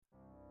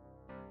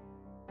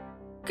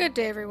Good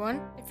day,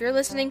 everyone. If you're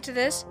listening to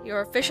this,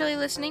 you're officially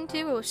listening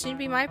to what will soon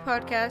be my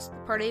podcast,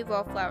 The Party of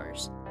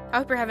Wallflowers. I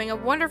hope you're having a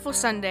wonderful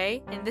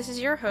Sunday, and this is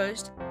your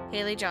host,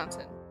 Haley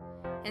Johnson.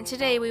 And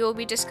today we will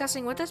be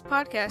discussing what this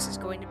podcast is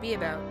going to be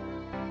about.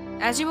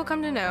 As you will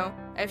come to know,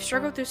 I've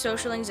struggled through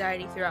social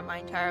anxiety throughout my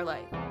entire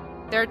life.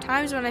 There are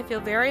times when I feel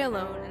very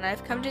alone, and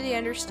I've come to the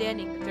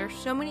understanding that there are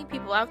so many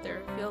people out there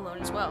who feel alone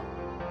as well,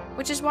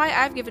 which is why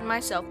I've given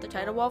myself the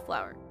title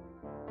Wallflower.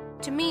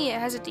 To me, it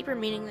has a deeper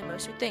meaning than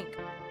most would think.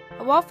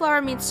 A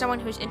wallflower means someone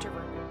who is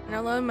introverted and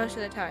alone most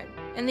of the time,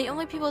 and the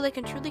only people they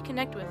can truly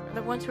connect with are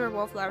the ones who are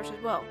wallflowers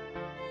as well.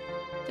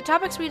 The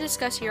topics we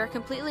discuss here are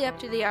completely up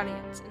to the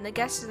audience and the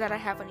guests that I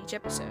have on each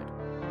episode.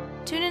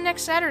 Tune in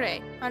next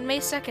Saturday, on May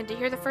 2nd, to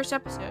hear the first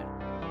episode,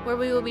 where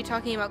we will be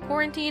talking about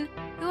quarantine,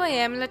 who I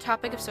am, and the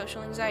topic of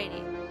social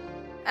anxiety.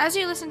 As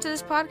you listen to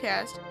this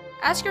podcast,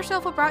 ask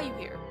yourself what brought you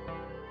here.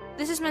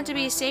 This is meant to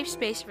be a safe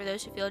space for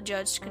those who feel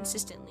judged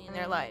consistently in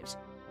their lives.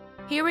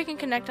 Here we can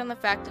connect on the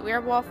fact that we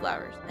are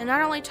wallflowers, and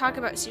not only talk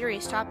about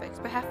serious topics,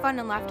 but have fun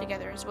and laugh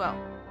together as well.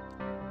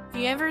 If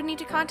you ever need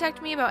to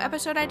contact me about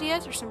episode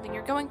ideas or something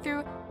you're going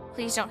through,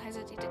 please don't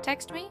hesitate to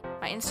text me.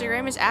 My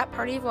Instagram is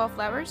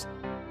 @PartyOfWallflowers.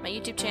 My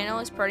YouTube channel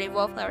is Party of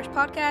Wallflowers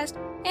Podcast,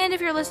 and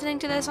if you're listening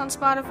to this on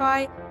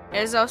Spotify,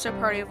 it is also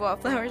Party of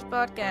Wallflowers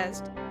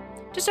Podcast.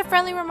 Just a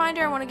friendly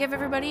reminder I want to give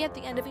everybody at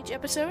the end of each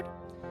episode,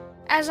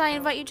 as I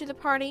invite you to the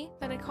party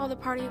that I call the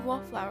Party of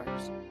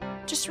Wallflowers.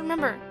 Just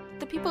remember,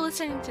 the people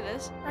listening to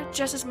this are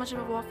just as much of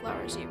a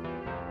wallflower as you.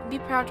 Be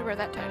proud to wear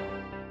that title.